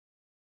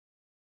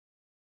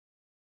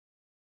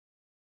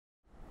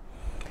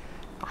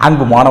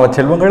அன்பு மாணவ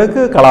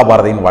செல்வங்களுக்கு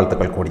கலாபாரதியின்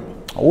வாழ்த்துக்கள் கூடி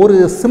ஒரு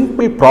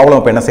சிம்பிள் ப்ராப்ளம்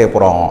இப்போ என்ன செய்ய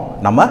போகிறோம்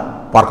நம்ம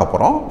பார்க்க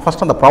போகிறோம்.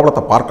 ஃபஸ்ட் அந்த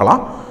ப்ராப்ளத்தை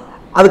பார்க்கலாம்,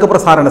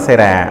 அதுக்கப்புறம் சார் என்ன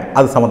செய்கிறேன்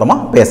அது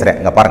சம்மந்தமாக பேசுகிறேன்.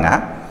 இங்கே பாருங்கள்,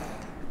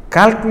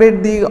 calculate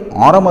the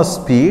RMS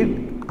speed,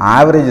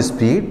 average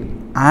speed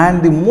and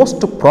the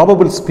most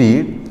probable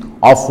speed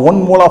of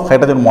 1 mole of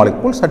hydrogen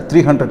molecules at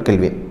 300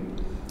 Kelvin.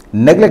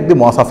 Neglect the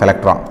mass of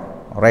electron.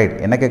 Right,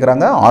 என்ன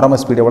கேட்குறாங்க?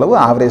 RMS ஸ்பீட் எவ்வளவு,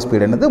 ஆவரேஜ்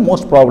ஸ்பீட் என்னது,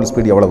 மோஸ்ட் ப்ராபபிள்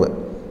ஸ்பீட் எவ்வளவு.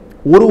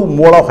 ஒரு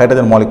mole of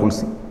hydrogen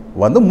molecules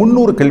வந்து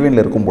 300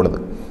 கெல்வினில் இருக்கும் பொழுது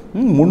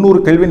 300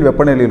 kelvin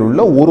வெப்பநிலையில்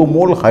உள்ள ஒரு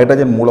மோல்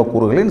ஹைட்ரஜன்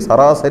மூலக்கூறுகளின்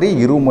சராசரி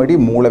இருமடி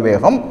மூல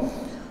வேகம்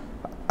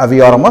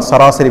VRMS,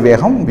 சராசரி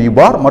வேகம் V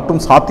பார் மற்றும்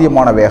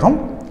சாத்தியமான வேகம்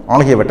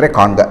ஆகியவற்றை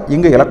காண்க.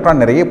 இங்கே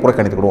எலக்ட்ரான் நிறைய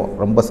புறக்கணித்துக்கிடுவோம்.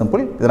 ரொம்ப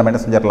சிம்பிள், இதை நம்ம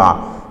என்ன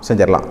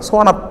செஞ்சிடலாம். ஸோ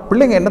ஆனால்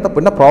பிள்ளைங்க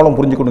என்ன ப்ராப்ளம்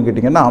புரிஞ்சுக்கணும்னு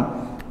கேட்டிங்கன்னா,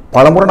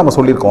 பலமுறை நம்ம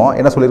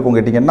என்ன சொல்லியிருக்கோம்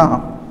கேட்டிங்கன்னா,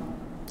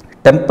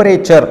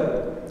 டெம்பரேச்சர்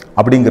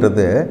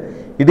அப்படிங்கிறது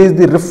it is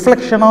the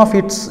reflection of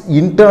it's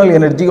internal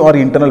energy or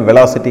internal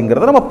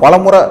வெலாசிட்டிங்கிறத நம்ம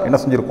பலமுறை என்ன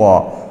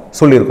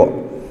சொல்லியிருக்கோம்.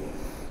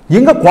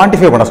 இங்கே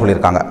குவான்டிஃபை பண்ண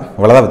சொல்லியிருக்காங்க,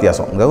 இவ்வளோதான்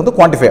வித்தியாசம். இங்கே வந்து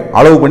குவான்டிஃபை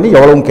அளவு பண்ணி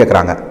எவ்வளவுன்னு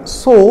கேட்குறாங்க.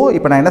 ஸோ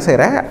இப்போ நான் என்ன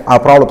செய்கிறேன்,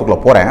 ப்ராப்ளத்துக்குள்ளே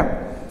போகிறேன்.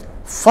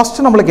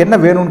 ஃபஸ்ட்டு நம்மளுக்கு என்ன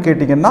வேணும்னு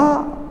கேட்டிங்கன்னா,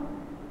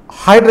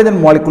 ஹைட்ரஜன்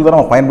மாலிகுல் தான்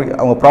நம்ம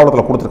அவங்க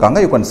ப்ராப்ளத்தில் கொடுத்துருக்காங்க.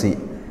 You can see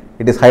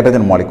it is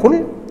hydrogen molecule,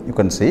 you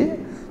can see.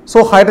 So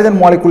hydrogen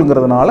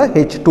மாலிகுல்ங்கிறதுனால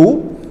H2,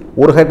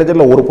 ஒரு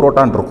ஹைட்ரஜனில் ஒரு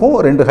புரோட்டான் இருக்கும்,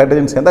 2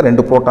 ஹைட்ரஜன் சேர்ந்தால்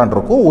 2 புரோட்டான்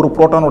இருக்கும். ஒரு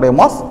புரோட்டானுடைய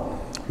மாஸ்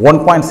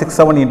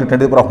 1.67 ×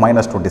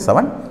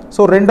 10⁻⁻27.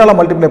 ஸோ 2ஆல்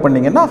மல்டிப்ளை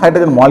பண்ணிங்கன்னா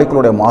ஹைட்ரஜன்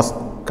மாலிகுலுடைய மாஸ்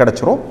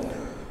கிடச்சிரும்.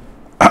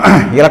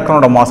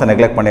 எலக்ட்ரானோட மாஸை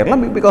நெக்லெக்ட்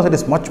பண்ணிடலாம், because it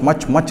is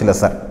much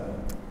lesser,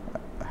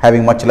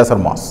 having much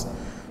lesser mass.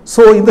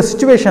 So இந்த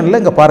சிச்சுவேஷனில்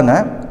இங்கே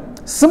பாருங்கள்,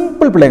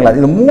 சிம்பிள் பிள்ளைங்களா,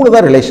 இது 3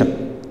 தான் ரிலேஷன்.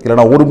 இல்லை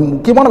நான் ஒரு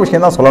முக்கியமான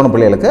விஷயம் தான் சொல்லணும்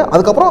பிள்ளைகளுக்கு,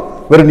 அதுக்கப்புறம்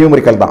வெறும்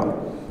நியூமரிக்கல் தான்.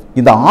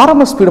 இந்த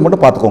ஆர்எம்எஸ் ஸ்பீடு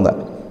மட்டும் பார்த்துக்கோங்க.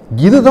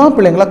 இதுதான்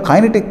பிள்ளைங்களா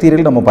கைனடிக்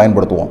தியரியில் நம்ம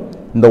பயன்படுத்துவோம்.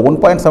 இந்த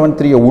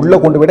 1.73 உள்ளே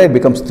கொண்டு விட it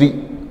becomes 3,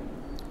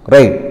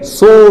 right.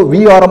 So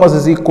VRMS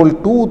is equal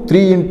to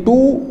 3 ×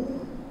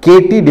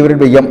 KT divided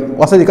by M.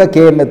 வசதிக்காக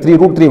K என்ன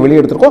 3√3 வெளியே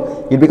எடுத்துருக்கோம்,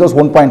 இட் பிகாஸ்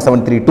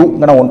 1.732.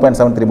 நான்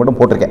 1.73 மட்டும்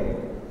போட்டிருக்கேன்.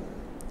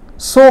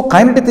 So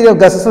kinetic theory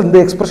of gases இந்த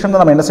எக்ஸ்பிரஷன்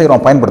தான் நம்ம என்ன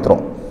செய்கிறோம்,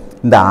 பயன்படுத்துகிறோம்.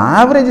 இந்த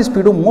ஆவரேஜ்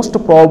ஸ்பீடும் மோஸ்ட்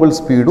ப்ராபபிள்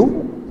ஸ்பீடும்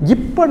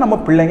இப்போ நம்ம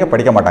பிள்ளைங்க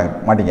படிக்க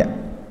மாட்டீங்க.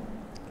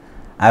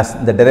 ஆஸ்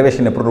இந்த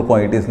டெரிவேஷன் எப்படி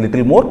இருக்கும், it is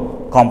little more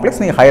complex.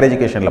 நீங்கள் ஹையர்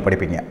எஜுகேஷனில்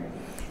படிப்பீங்க.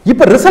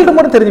 இப்போ ரிசல்ட்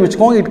மட்டும் தெரிஞ்சு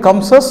வச்சுக்கோங்க. It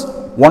comes as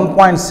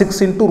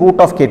 1.6 ×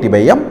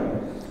 √KT/m.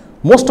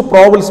 Most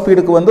probable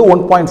ஸ்பீடுக்கு வந்து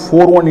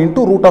 1.41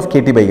 ×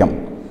 √KT/m.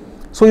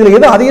 ஸோ இதில்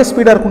எது அதிக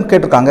ஸ்பீடாக இருக்குன்னு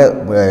கேட்டிருக்காங்க.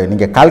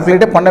 நீங்கள்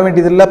கால்குலேட்டே பண்ண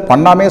வேண்டியதில்லை,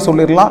 பண்ணாமே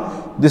சொல்லிடலாம்.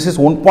 This is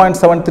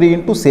 1.73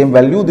 × same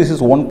value, this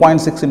is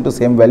 1.6 ×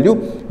 same value,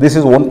 this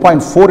is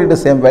 1.4 ×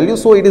 same value.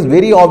 So it is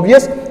very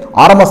obvious.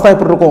 RMS தான்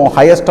இப்படி இருக்கும்,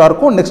 ஹையஸ்டாக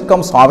இருக்கும். Next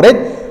comes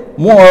average.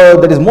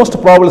 That is most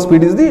probable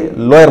speed is the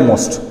lower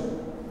most,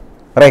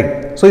 right.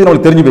 So இது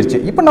உங்களுக்கு தெரிஞ்சு போயிடுச்சு.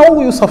 இப்போ now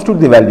you substitute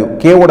the value.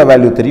 K ஓட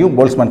வேல்யூ தெரியும்,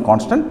 போல்ட்ஸ்மேன்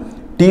கான்ஸ்டன்ட்,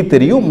 T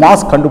தெரியும்,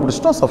 மாஸ்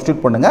கண்டுபிடிச்சிட்டோம், சப்ஸ்டியூட்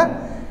பண்ணுங்க.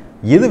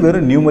 இது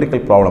வெறும்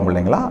நியூமரிக்கல் ப்ராப்ளம்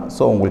இல்லைங்களா.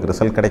 ஸோ உங்களுக்கு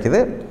ரிசல்ட் கிடைக்குது.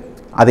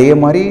 அதே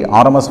மாதிரி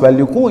RMS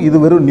வேல்யூக்கும் இது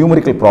வெறும்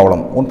நியூமரிக்கல்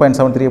ப்ராப்ளம்.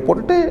 1.73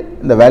 போட்டுட்டு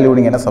இந்த வேல்யூ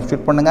நீங்கள் என்ன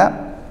சப்ஸ்டியூட் பண்ணுங்க,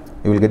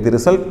 you will get the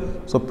result.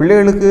 So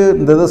பிள்ளைகளுக்கு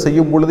இந்த இதை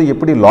செய்யும் பொழுது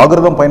எப்படி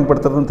லாகரிதம்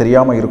பயன்படுத்துறதுன்னு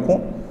தெரியாமல்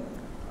இருக்கும்.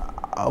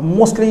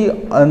 மோஸ்ட்லி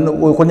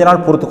கொஞ்ச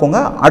நாள் பொறுத்துக்கோங்க.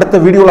 அடுத்த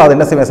வீடியோவில் அதை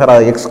என்ன செய்வேன் சார்,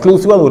 அது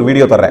எக்ஸ்க்ளூசிவாக அது ஒரு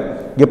வீடியோ தர்றேன்.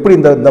 எப்படி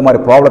இந்த மாதிரி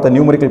ப்ராப்ளத்தை,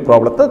 நியூமரிக்கல்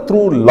ப்ராப்ளத்தை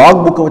த்ரூ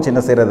லாக் புக்கை வச்சு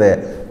என்ன செய்கிறது,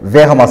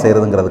 வேகமாக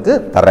செய்கிறதுங்கிறதுக்கு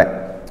தர்றேன்.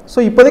 ஸோ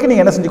இப்போதைக்கு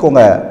நீங்கள் என்ன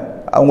செஞ்சுக்கோங்க,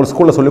 உங்களுக்கு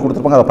ஸ்கூலில் சொல்லி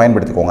கொடுத்துருப்பாங்க, அதை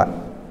பயன்படுத்திக்கோங்க.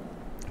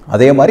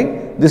 அதே மாதிரி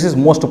this is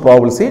most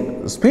probable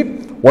speed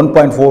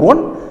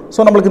 1.41. So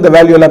நம்மளுக்கு இந்த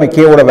வேல்யூ எல்லாமே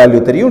K-ஓட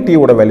வேல்யூ தெரியும்,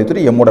 T-ஓட வேல்யூ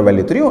தெரியும், M-ஓட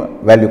வேல்யூ தெரியும்,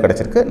 வேல்யூ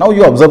கிடச்சிருக்கு. Now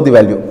you observe the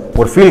value.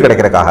 ஒரு ஃபீல்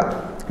கிடைக்கிறதுக்காக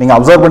நீங்கள்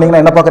அப்சர்வ்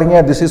பண்ணிங்கன்னா என்ன பார்க்குறீங்க,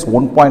 this is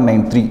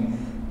 1.93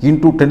 ×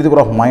 10⁻³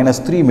 m/s.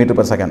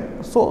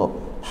 So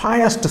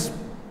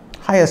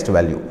highest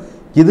value.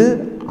 இது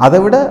அதை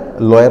விட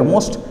லோயர்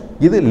மோஸ்ட்,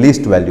 இது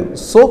லீஸ்ட் வேல்யூ.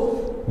 ஸோ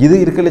இது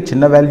இருக்கிற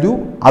சின்ன வேல்யூ,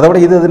 அதை விட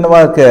இது என்னவா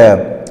இருக்கு,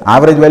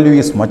 average value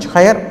is much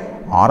higher,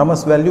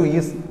 RMS value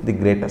is the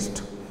greatest.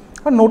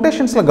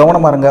 நோட்டேஷன்ஸில்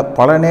கவனமாக இருங்க.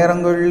 பல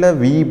நேரங்களில்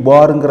V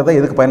பாருங்கிறத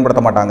எதுக்கு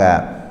பயன்படுத்த மாட்டாங்க,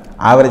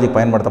 ஆவரேஜுக்கு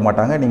பயன்படுத்த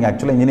மாட்டாங்க. நீங்கள்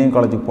ஆக்சுவலாக இன்ஜினியரிங்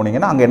காலேஜுக்கு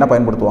போனீங்கன்னா அங்கே என்ன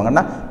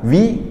பயன்படுத்துவாங்கன்னா, V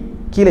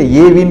கீழே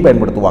AVன்னு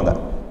பயன்படுத்துவாங்க.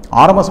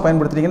 RMS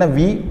பயன்படுத்துறீங்கன்னா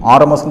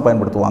VRMSன்னு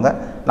பயன்படுத்துவாங்க.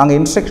 நாங்கள்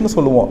இன்ஸ்ட்ரக்ஷன்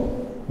சொல்லுவோம்,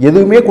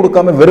 எதுவுமே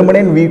கொடுக்காம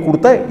வெறுமனே V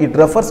கொடுத்தா இட்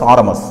ரெஃபர்ஸ்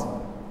RMS.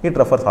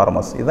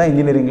 இதுதான்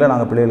இன்ஜினியரிங்கில்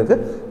நாங்கள் பிள்ளைகளுக்கு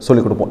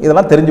சொல்லிக் கொடுப்போம்.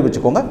 இதெல்லாம் தெரிஞ்சு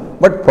வச்சுக்கோங்க.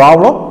 பட்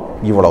ப்ராப்ளம்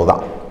இவ்வளவு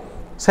தான்,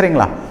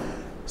 சரிங்களா.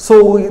 So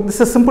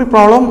this is simple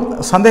problem.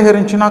 சந்தேகம்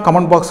இருந்துச்சுன்னா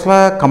கமெண்ட் பாக்ஸில்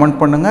கமெண்ட்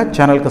பண்ணுங்கள்,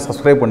 சேனலுக்கு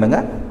சப்ஸ்கிரைப்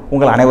பண்ணுங்கள்.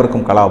 உங்கள்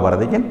அனைவருக்கும்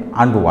கலாபாரதியின்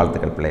அன்பு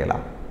வாழ்த்துக்கள் பிள்ளைகளா.